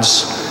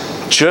provides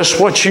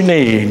just what you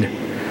need,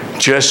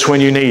 just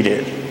when you need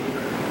it.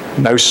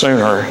 No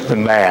sooner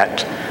than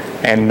that.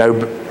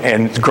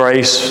 And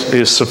grace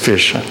is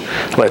sufficient.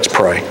 Let's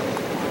pray.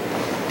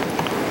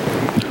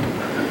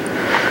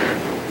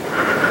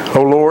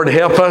 Oh Lord,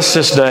 help us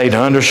this day to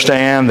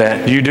understand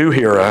that you do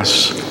hear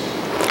us,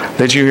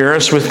 that you hear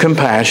us with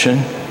compassion,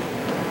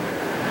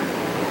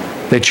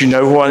 that you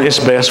know what is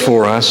best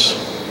for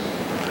us,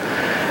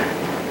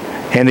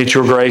 and that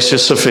your grace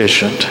is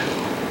sufficient.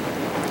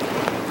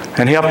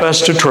 And help us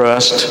to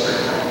trust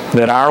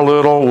that our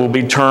little will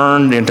be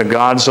turned into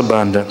God's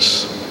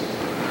abundance.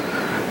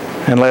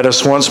 And let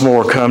us once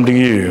more come to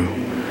you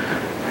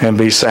and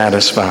be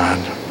satisfied.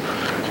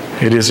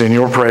 It is in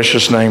your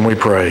precious name we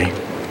pray.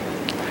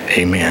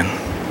 Amen.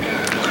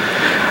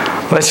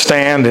 Let's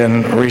stand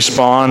and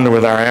respond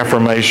with our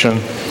affirmation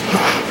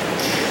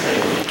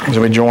as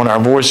we join our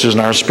voices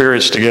and our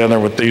spirits together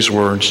with these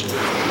words.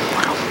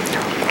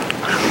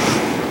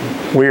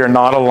 We are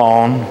not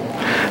alone.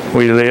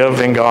 We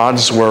live in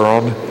God's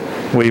world.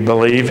 We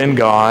believe in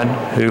God,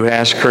 who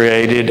has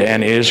created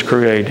and is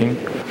creating,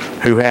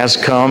 who has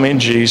come in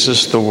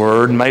Jesus, the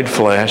Word made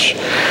flesh,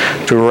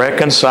 to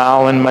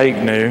reconcile and make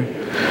new,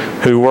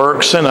 who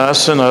works in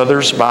us and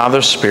others by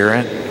the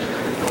Spirit.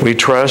 We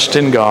trust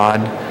in God.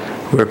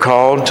 We're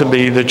called to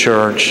be the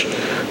church,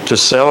 to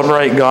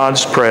celebrate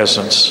God's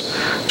presence,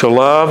 to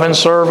love and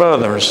serve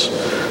others,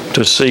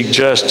 to seek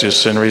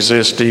justice and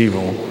resist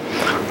evil,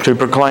 to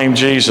proclaim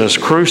Jesus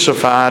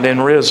crucified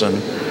and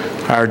risen,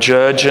 our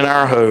judge and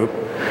our hope,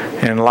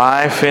 in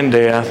life and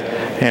death,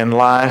 and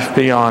life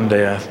beyond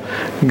death.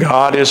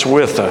 God is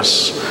with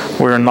us.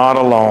 We're not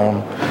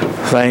alone.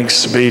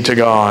 Thanks be to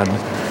God.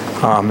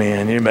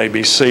 Amen. You may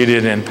be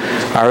seated, and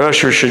our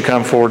ushers should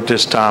come forward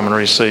this time and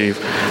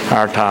receive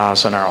our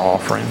tithes and our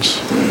offerings.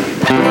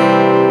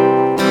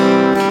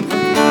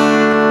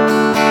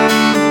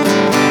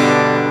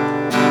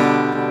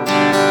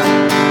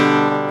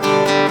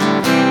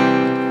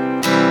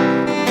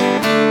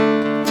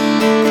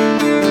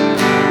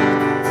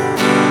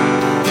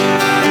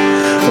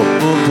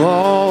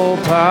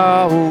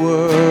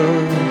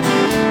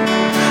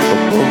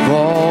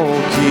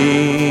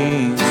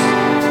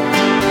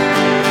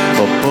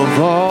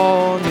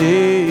 all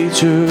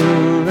nature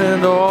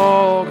and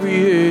all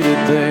created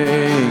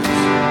things,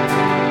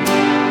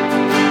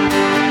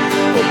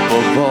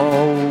 above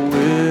all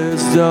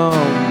wisdom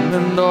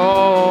and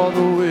all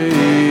the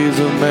ways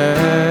of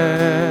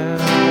man.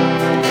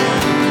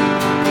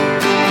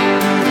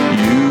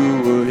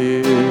 You were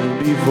here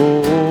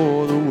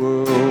before the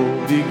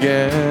world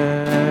began.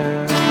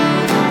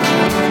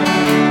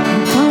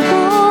 Above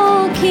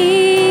all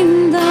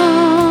kingdoms,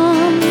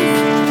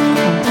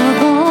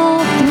 above all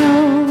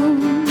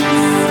thrones,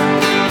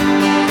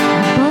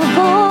 above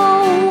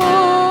all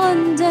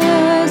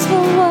wonders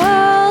the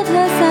world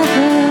has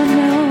ever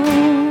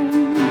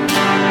known,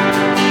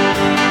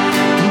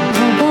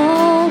 above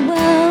all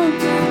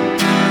wealth,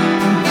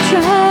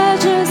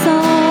 treasures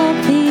of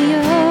the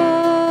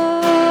earth,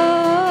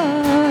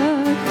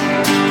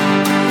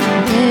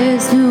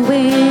 there's no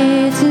way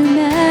to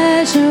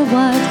measure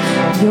what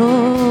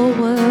you're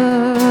worth.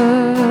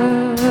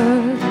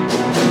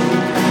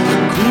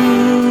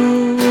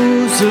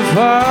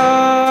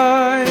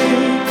 Crucified,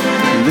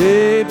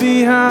 lay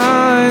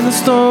behind the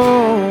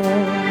stone.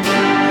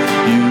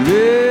 You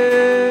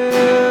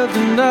lived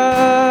and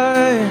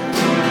died,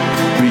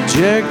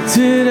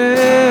 rejected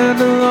and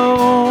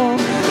alone,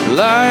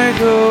 like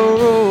a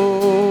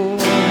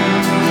rose.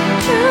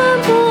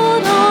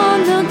 Trampled on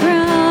the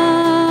ground,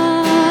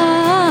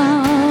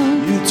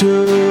 You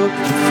took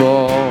the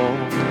fall.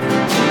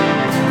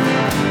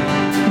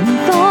 and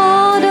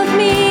thought of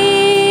me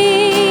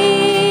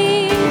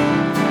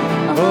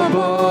above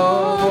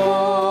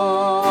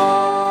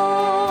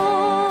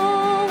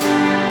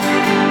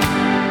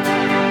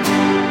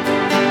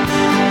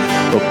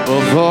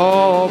Above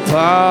all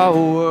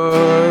power,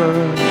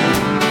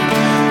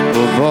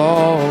 above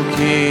all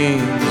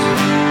kings,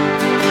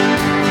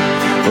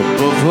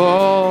 above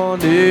all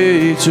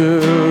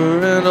nature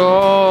and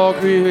all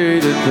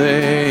created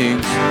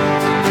things,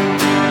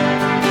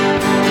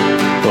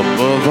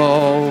 above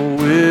all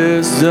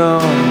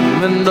wisdom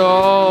and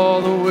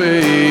all the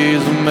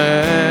ways of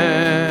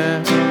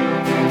man.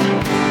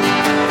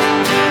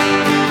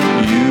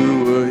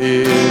 You were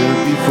here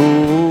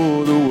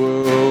before the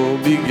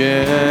world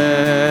began.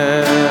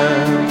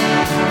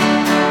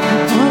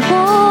 above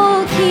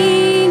all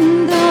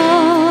kingdoms,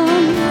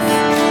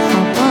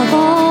 above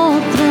all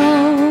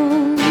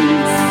thrones,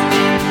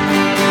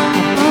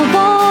 above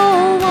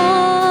all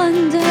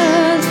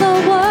wonders the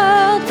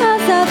world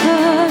has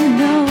ever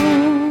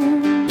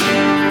known,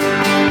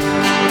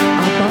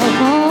 above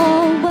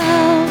all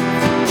wealth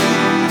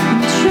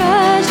and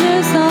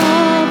treasures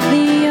of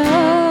the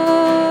earth,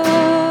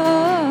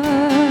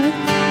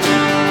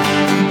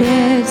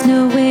 there's no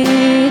way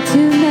to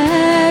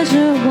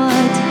measure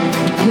what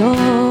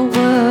you're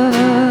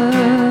worth.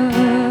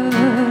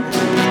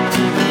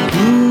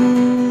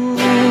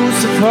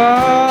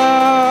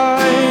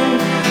 Crucified,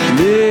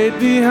 laid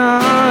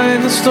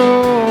behind the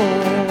stone.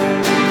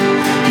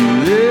 You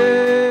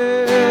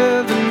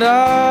lived and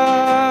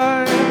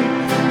died,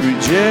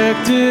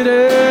 rejected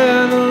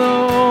and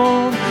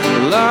alone,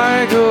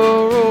 like a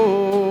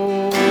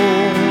rose.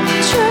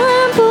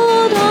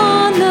 Trampled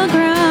on the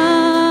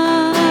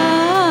ground,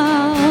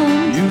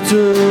 You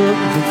took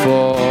the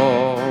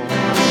fall.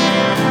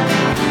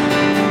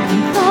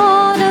 and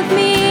thought of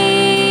me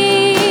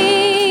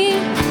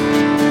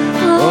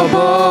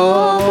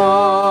above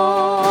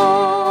all,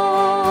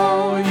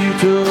 You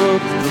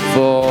took the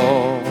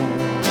fall.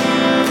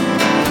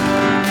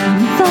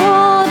 and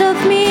thought of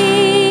me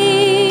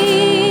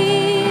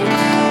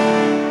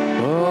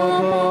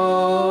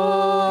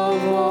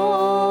Above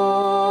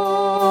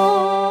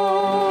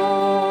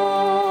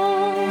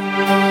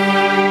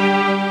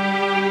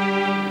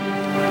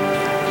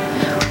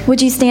all.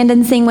 Would you stand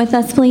and sing with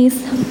us,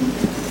 please?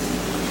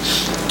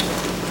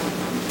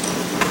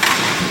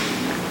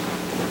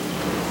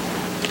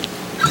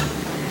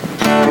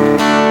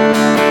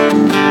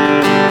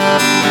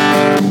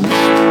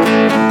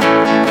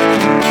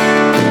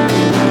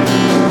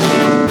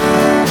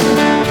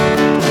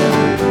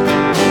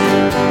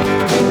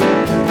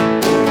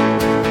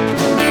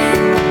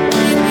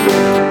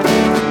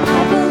 I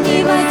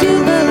believe, I do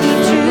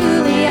believe,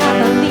 truly I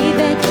believe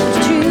it,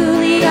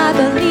 truly I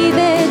believe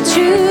it,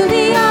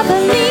 truly I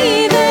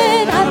believe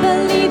it. I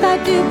believe, I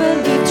do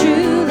believe,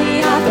 truly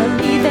I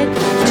believe it,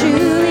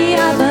 truly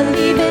I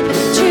believe it,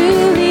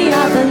 truly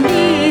I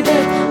believe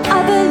it. I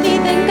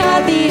believe in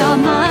God the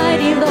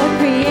Almighty, Lord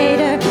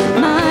Creator,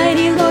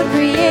 mighty Lord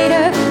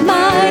Creator,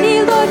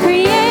 mighty Lord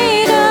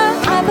Creator.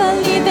 I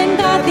believe in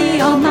God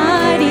the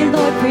Almighty,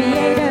 Lord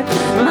Creator,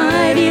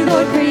 mighty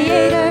Lord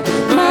Creator,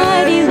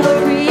 mighty Lord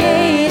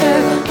Creator.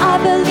 I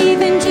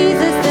believe in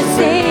Jesus, the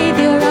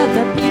Savior of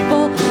the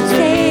people,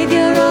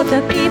 Savior of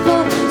the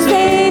people,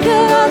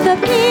 Savior of the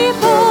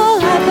people.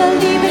 I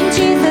believe in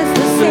Jesus,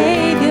 the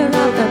Savior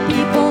of the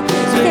people,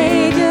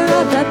 Savior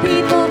of the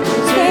people,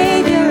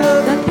 Savior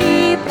of the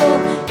people.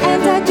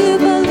 And I do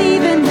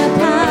believe in the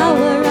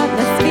power of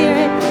the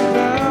Spirit,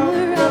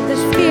 power of the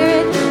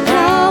Spirit,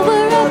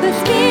 power of the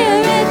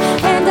Spirit.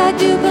 And I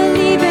do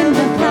believe in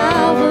the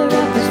power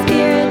of the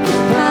Spirit,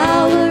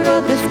 power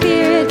of the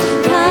Spirit,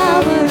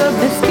 power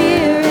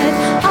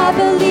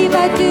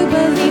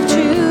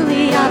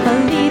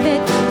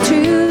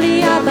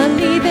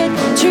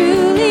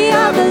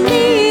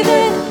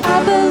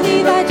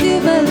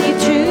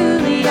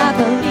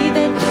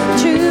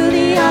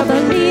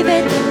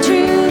believe it,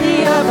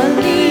 truly I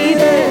believe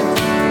it.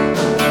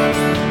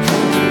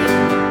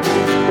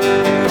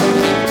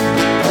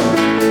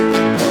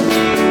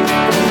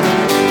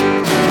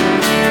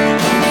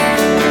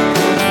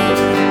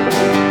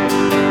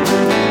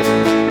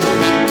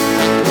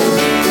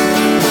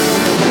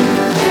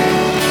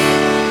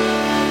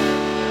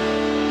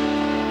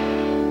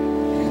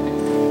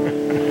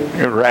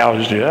 It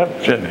roused you up,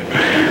 didn't it?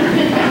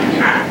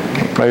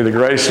 May the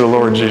grace of the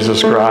Lord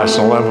Jesus Christ,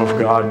 the love of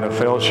God, and the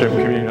fellowship and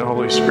communion of the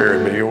Holy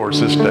Spirit be yours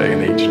this day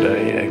and each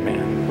day.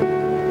 Amen.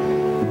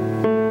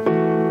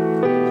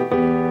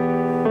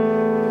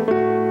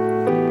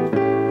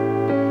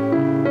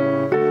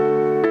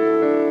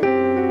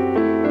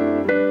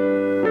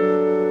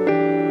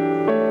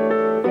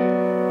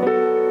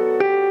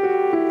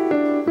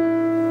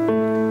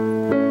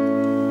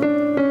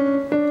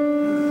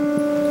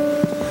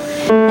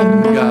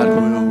 And God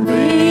will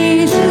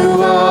raise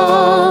you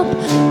up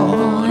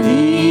on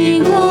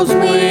eagle's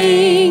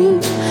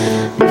wings,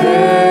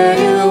 bear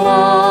you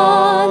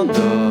on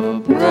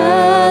the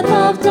breath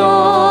of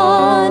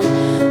dawn,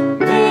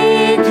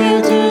 make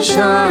you to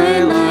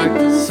shine like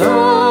the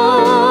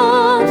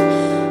sun,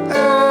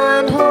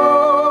 and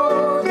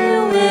hold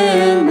you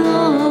in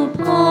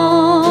the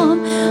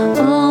palm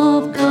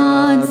of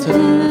God's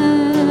hand.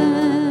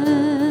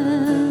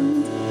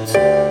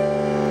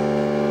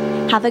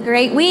 have a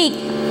great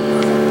week.